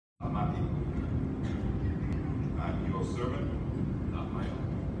I'm your servant, not my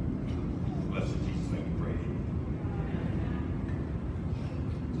own. Blessed Jesus' name we pray.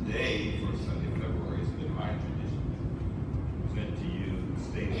 Today, first Sunday of February, has been my tradition to present to you the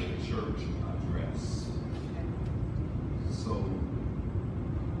State of the Church address. So,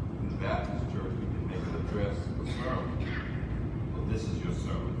 in the Baptist Church, we can make an address a sermon. Well, this is your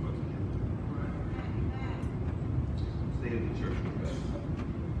sermon for today. State of the Church address.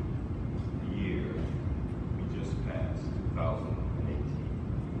 The year we just passed,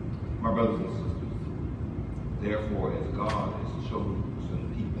 2018. My brothers and sisters, therefore, as God has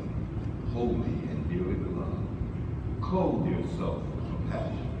chosen people, holy and dearly beloved, clothe yourself with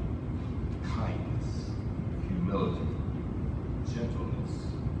compassion, kindness, humility, gentleness,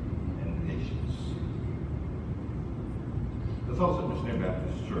 and patience. The Fellowship Missionary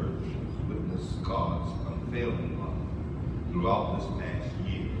Baptist Church has witnessed God's unfailing love throughout this past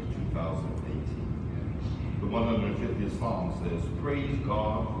year, 2018. The 150th Psalm says, "Praise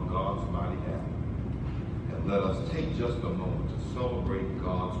God for God's mighty act." And let us take just a moment to celebrate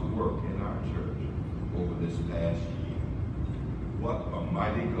God's work in our church over this past year. What a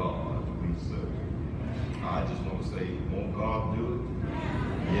mighty God we serve. I just want to say, won't God do it?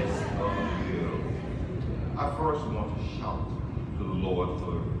 Yes, God will. I first want to shout to the Lord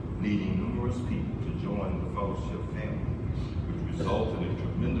for leading numerous people to join the fellowship family, which resulted in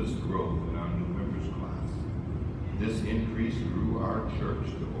tremendous growth in our new members class. This increase grew our church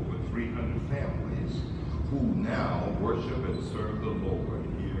to over 300 families who now worship and serve the Lord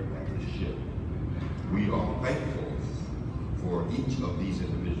here at the ship. We are thankful for each of these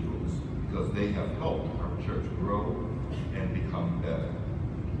individuals because they have helped our church grow and become better.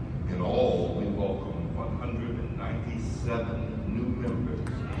 In all, we welcome 197 new members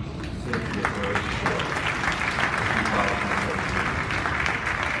since the first quarter of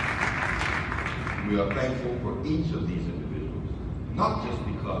 2013. We are thankful for each of these individuals, not just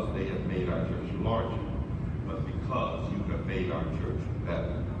because they have made our church larger, but because you have made our church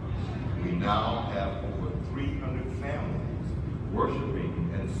better. We now have over 300 families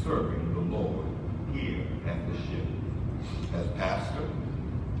worshiping and serving the Lord here at the ship. As pastor,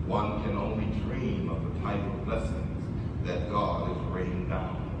 one can only dream of the type of blessings that God has rained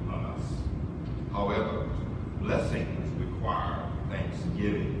down on us. However, blessings require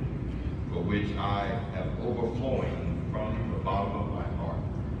thanksgiving, for which I have overflowing from the bottom of my heart,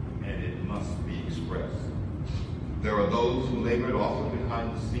 and it must be expressed. There are those who labored often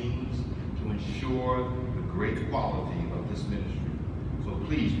behind the scenes to ensure the great quality of this ministry. So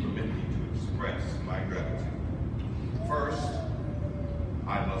please permit me to express my gratitude. First,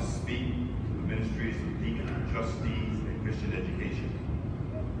 I must speak to the ministries of deacons, trustees, and Christian education.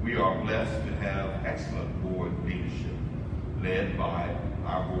 We are blessed to have excellent board leadership led by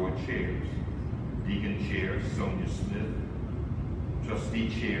our board chairs. Deacon Chair Sonia Smith, Trustee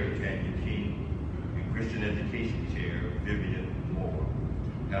Chair Tanya King, and Christian Education Chair Vivian Moore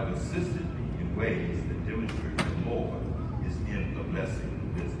have assisted me in ways that demonstrate that the Lord is in the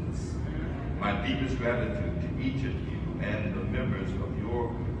blessing business. My deepest gratitude to each of you and the members of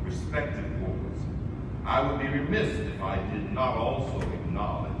your respective boards. I would be remiss if I did not also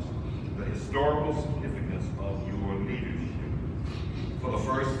acknowledge the historical significance of your leadership. For the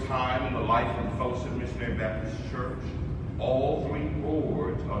first time in the life of the Fellowship Missionary Baptist Church, all three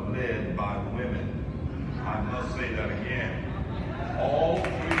boards are led by women. I must say that again. All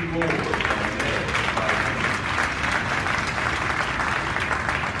three boards are led by women.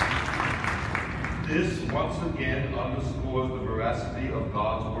 This once again underscores the veracity of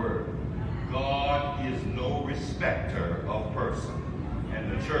God's word. God is no respecter of person.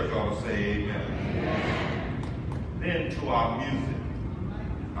 And the church ought to say amen. Then to our music.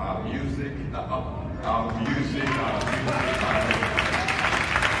 Our music.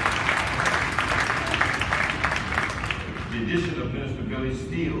 The addition of Minister Billy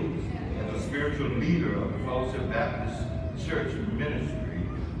Steele as a spiritual leader of the Fellowship Baptist Church ministry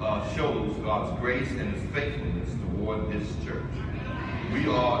shows God's grace and his faithfulness toward this church. We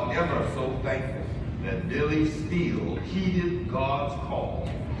are ever so thankful that Billy Steele heeded God's call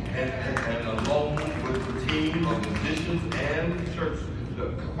and along with the team of musicians and church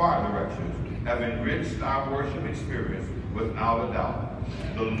choir directors have enriched our worship experience without a doubt.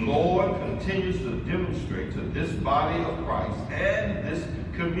 The Lord continues to demonstrate to this body of Christ and this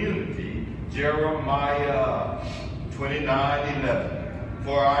community Jeremiah 29:11.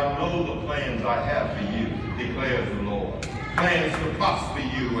 For I know the plans I have for you, declares the Lord. Plans to prosper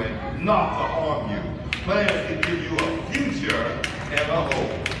you and not to harm you. Plans to give you a future and a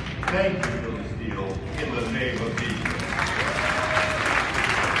hope. Thank you, Brother Steele, in the name of Jesus.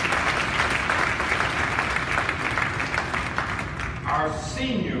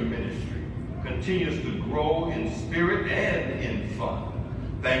 continues to grow in spirit and in fun.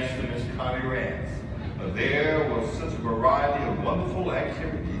 Thanks to Miss Connie Rance. There was such a variety of wonderful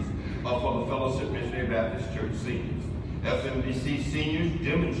activities for the Fellowship Missionary Baptist Church seniors. FMBC seniors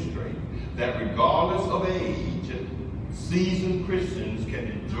demonstrate that regardless of age, seasoned Christians can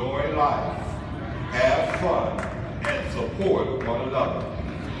enjoy life, have fun, and support one another.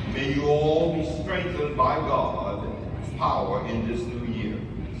 May you all be strengthened by God's power in this new year.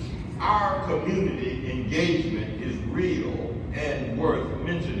 Our community engagement is real and worth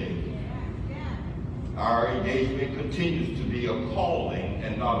mentioning. Our engagement continues to be a calling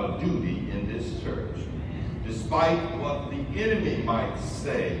and not a duty in this church. Despite what the enemy might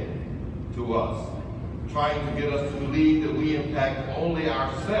say to us, trying to get us to believe that we impact only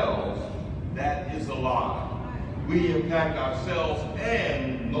ourselves, that is a lie. We impact ourselves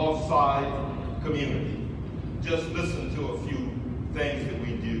and Northside community. Just listen to a few things that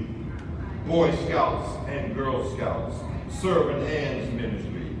we do. Boy Scouts and Girl Scouts, Servant Hands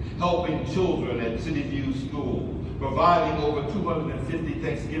Ministry, helping children at City View School, providing over 250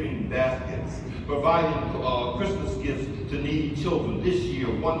 Thanksgiving baskets, providing Christmas gifts to needy children. This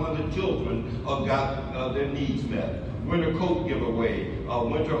year, 100 children got their needs met. Winter coat giveaway,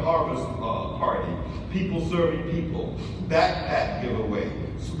 winter harvest party, people serving people, backpack giveaway.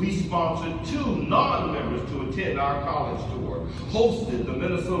 We sponsored 2 non-members to attend our college tour, hosted the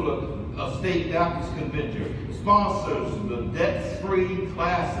Minnesota State Baptist Convention, sponsors the debt-free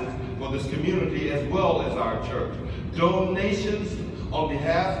classes for this community as well as our church. Donations on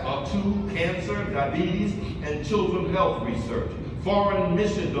behalf of to cancer, diabetes, and children's health research. Foreign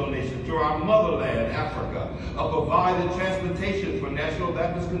mission donations to our motherland, Africa. Provided transportation for National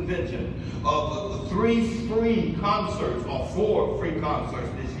Baptist Convention. 3 free concerts, or 4 free concerts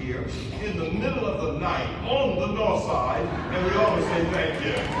this year, in the middle of the night on the north side, and we always say thank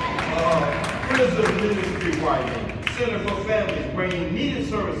you. Prison ministry writing, Center for Families, bringing needed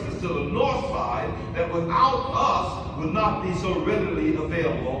services to the north side that without us would not be so readily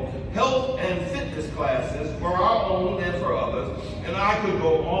available. Health and fitness classes for our own and for others. And I could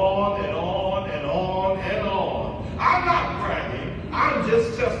go on and on and on and on. I'm not bragging. I'm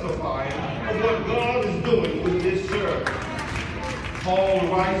just testifying of what God is doing with this church. Paul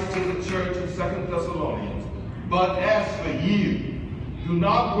writes to the church in 2 Thessalonians, but as for you, do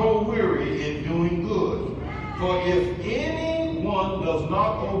not grow weary in doing good. For if anyone does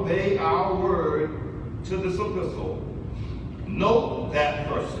not obey our word to this epistle, note that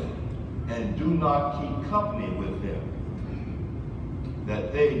person and do not keep company with them,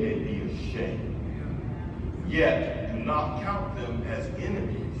 that they may be ashamed. Yet do not count them as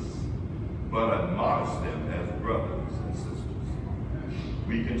enemies, but admonish them as brothers and sisters.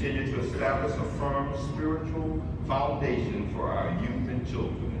 We continue to establish a firm spiritual foundation for our youth and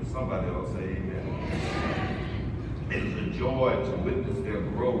children. And somebody else say amen. It is a joy to witness their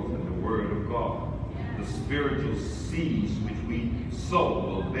growth in the Word of God. The spiritual seeds which we sow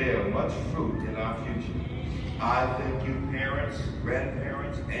will bear much fruit in our future. I thank you, parents,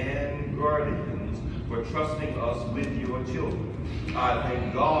 grandparents, and guardians, for trusting us with your children. I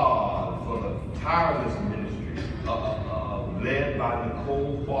thank God for the tireless ministry led by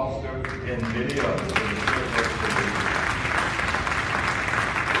Nicole Foster and many others in the church of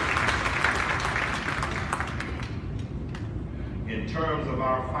the In terms of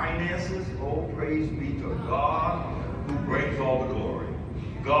our finances, oh, praise be to God who brings all the glory.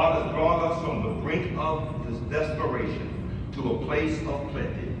 God has brought us from the brink of this desperation to a place of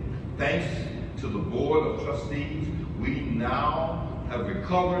plenty. Thanks to the Board of Trustees, we now have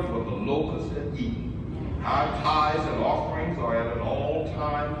recovered what the locusts had eaten. Our tithes and offerings are at an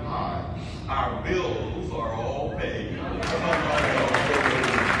all-time high. Our bills are all paid. And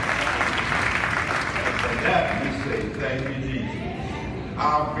for that we say, thank you, Jesus.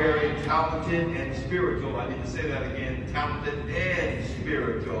 Our very talented and spiritual, I need to say that again, talented and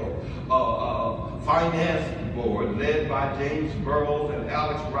spiritual finance board led by James Burrows and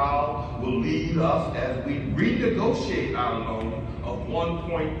Alex Rao will lead us as we renegotiate our loan of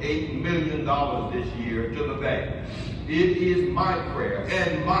 $1.8 million this year to the bank. It is my prayer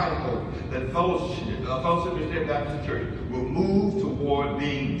and my hope that Fellowship Missionary Baptist Church will move toward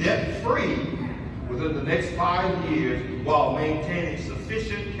being debt-free within the next 5 years while maintaining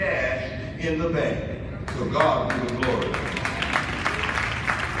sufficient cash in the bank. So God be the glory.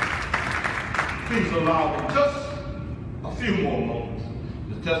 Please allow me just a few more moments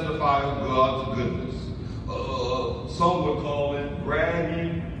to testify of God's goodness. Some would call it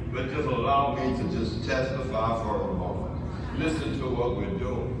bragging, but just allow me to just testify for a moment. Listen to what we're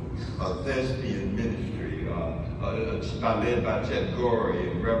doing. A thespian ministry, led by Chet Gorey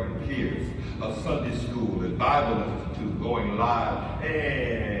and Reverend Pierce, Sunday School and Bible Institute going live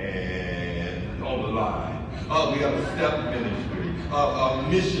and on the line. We have a STEP ministry, a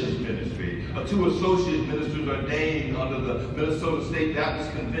missions ministry, 2 associate ministers ordained under the Minnesota State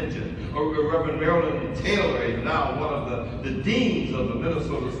Baptist Convention. Reverend Marilyn Taylor is now one of the deans of the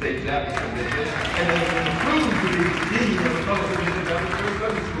Minnesota State Baptist Convention, and has improved to be the dean of the Minnesota Baptist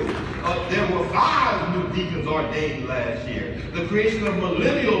Sunday School. There were 5 new deacons ordained last year. The creation of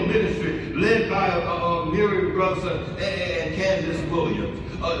millennial ministry led by Mary Brunson and Candace Williams.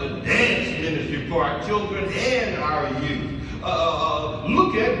 A dance ministry for our children and our youth.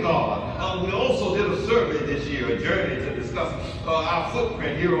 Look at God. We also did a survey this year, a journey to discuss our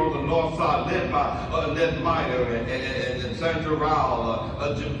footprint here on the north side, led by Ned Miner and Sandra Rowell,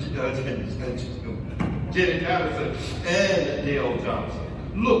 Jenny Patterson, and Dale Johnson.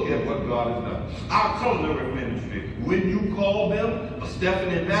 Look at what God has done. Our culinary ministry, when you call them,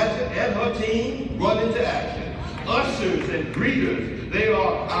 Stephanie Bassett and her team run into action. Ushers and greeters, they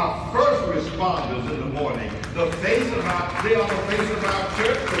are our first responders in the morning. They are the face of our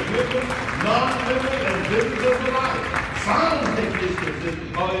church for members, non-members, and visitors alike. Sound technicians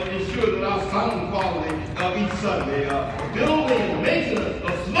ensure that our sound quality each Sunday. Building maintenance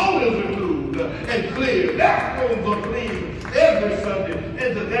of snow is removed and cleared. Bathrooms are cleaned every Sunday.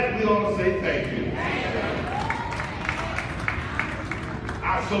 And to that we ought to say thank you.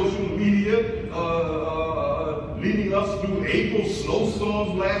 Our social media leading us through April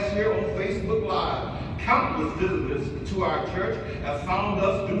snowstorms last year on Facebook Live. Countless visitors to our church have found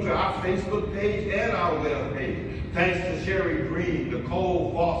us due to our Facebook page and our web page. Thanks to Sherry Green,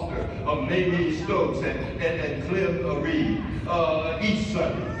 Nicole Foster, Mamie Stokes, and Clem Reed each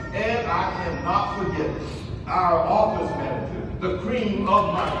Sunday. And I cannot forget our office manager, the cream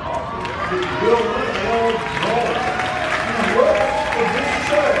of my office, Ms. Wilma L. Jones, who works for this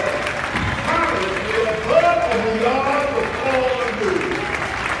church tirelessly above and beyond the call of duty.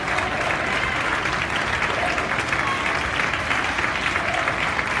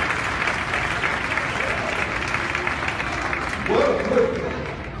 What a privilege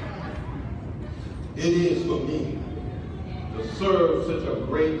it is for me to serve such a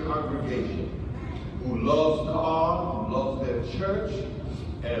great congregation who loves God, who loves their church,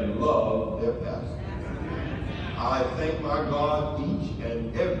 and loves their pastor. I thank my God each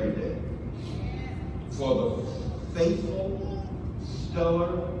and every day for the faithful,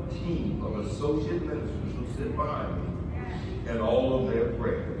 stellar team of associate ministers who sit behind me and all of their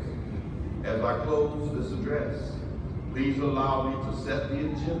prayers. As I close this address, please allow me to set the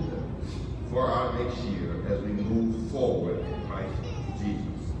agenda for our next year as we move forward in Christ Jesus.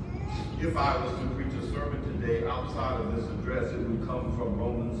 If I was to preach a sermon today outside of this address, it would come from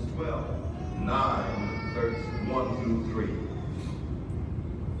Romans 12, 9, verse 1 through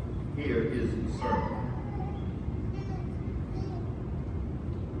 3. Here is the sermon.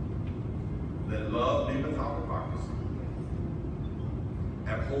 Let love be without hypocrisy.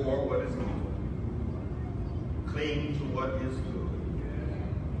 Abhor what is evil. Cling to what is good.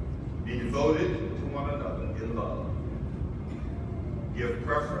 Be devoted to one another in love. Give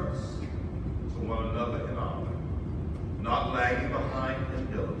preference to one another in honor, not lagging behind in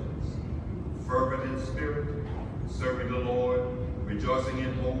diligence, fervent in spirit, serving the Lord, rejoicing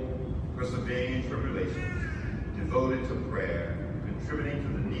in hope, persevering in tribulations, devoted to prayer, contributing to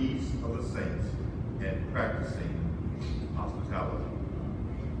the needs of the saints, and practicing hospitality.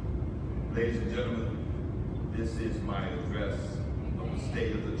 Ladies and gentlemen, this is my address of the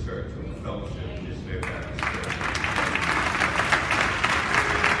state of the church of the Fellowship Missionary Baptist Church.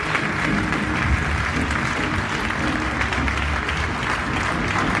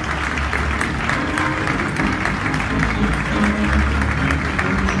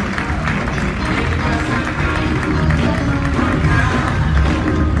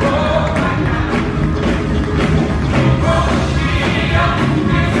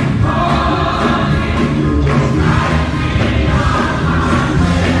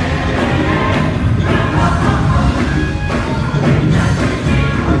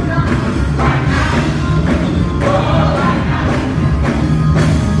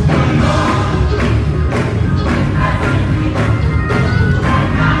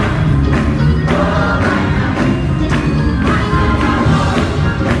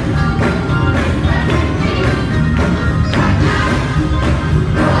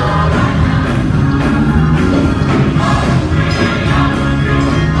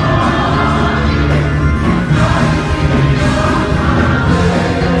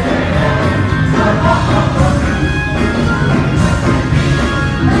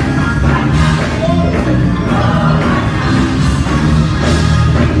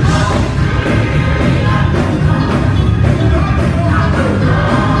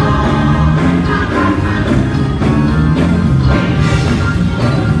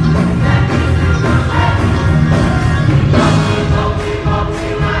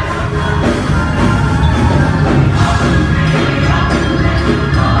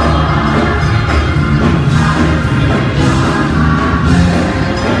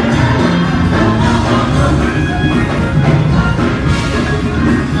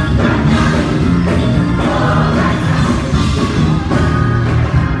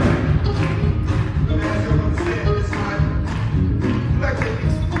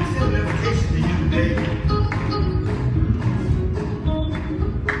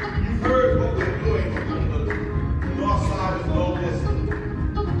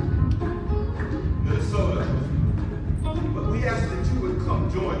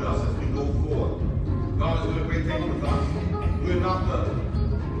 with us as we go forward. God is doing great things with us. We're not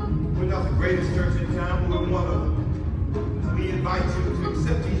the greatest church in town, but we're one of them. We invite you to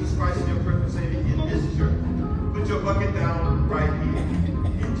accept Jesus Christ as your personal Savior in this church. Put your bucket down right here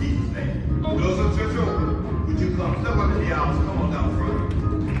in Jesus' name. Doors of the church are open. Would you come? Step under the aisles. Come on down front.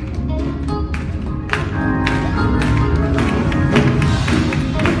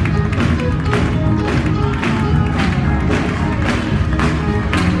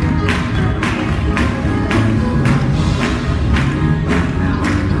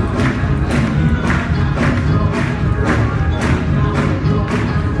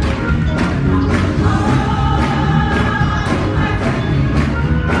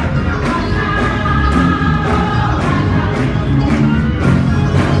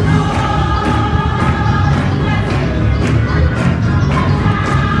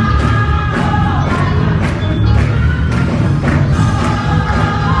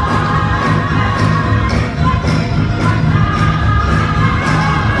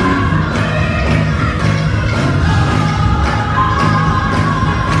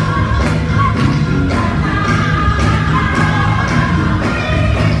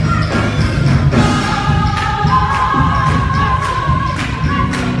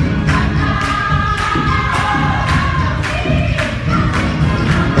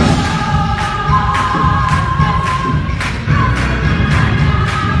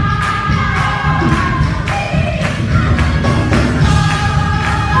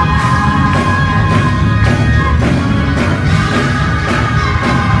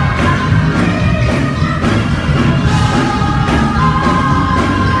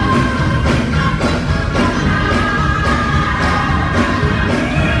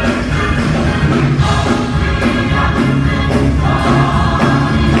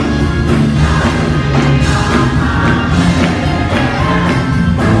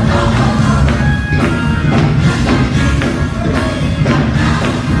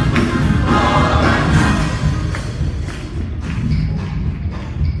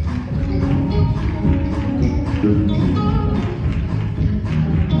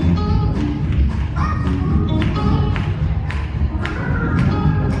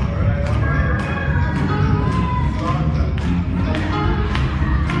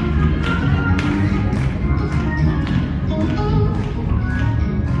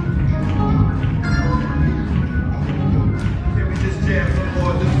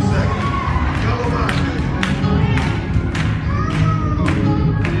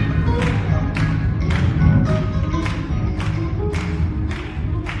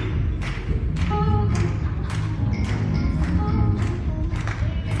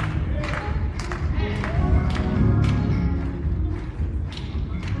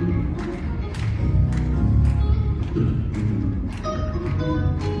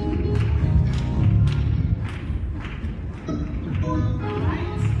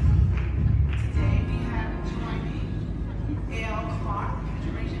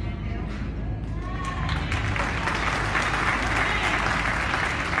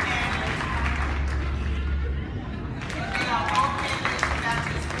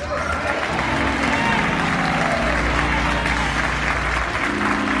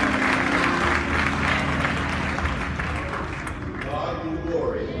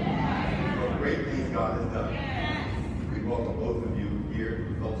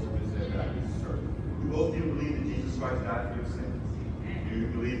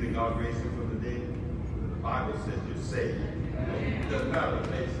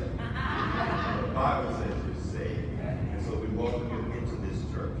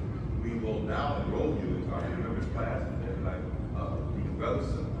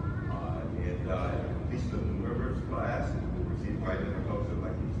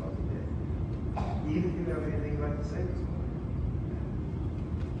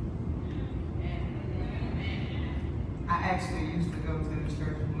 I actually used to go to the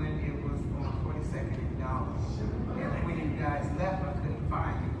church when it was on 42nd and Dollar. And when you guys left, I couldn't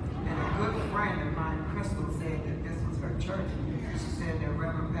find you. And a good friend of mine, Crystal, said that this was her church. She said that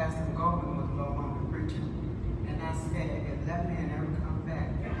Reverend Pastor Gallmon was no longer preaching. And I said, if that man ever come back,